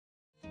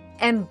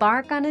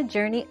Embark on a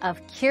journey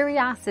of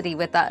curiosity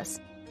with us.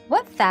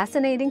 What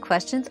fascinating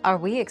questions are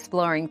we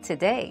exploring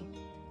today?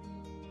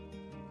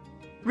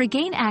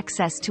 Regain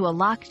access to a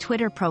locked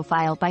Twitter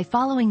profile by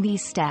following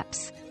these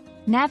steps.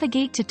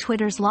 Navigate to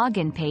Twitter's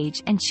login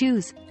page and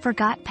choose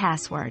Forgot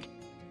Password.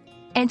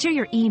 Enter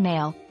your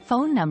email,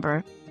 phone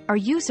number, or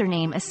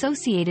username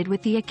associated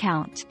with the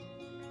account.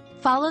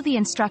 Follow the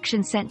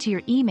instructions sent to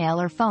your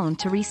email or phone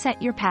to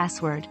reset your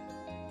password.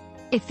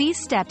 If these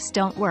steps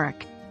don't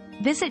work,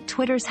 visit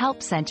Twitter's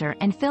Help Center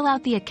and fill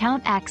out the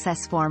account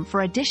access form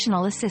for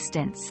additional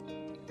assistance.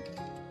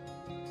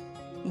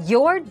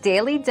 Your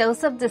daily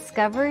dose of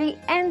discovery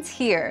ends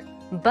here,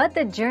 but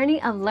the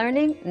journey of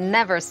learning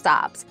never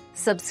stops.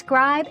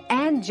 Subscribe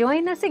and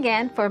join us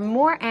again for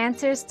more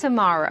answers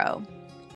tomorrow.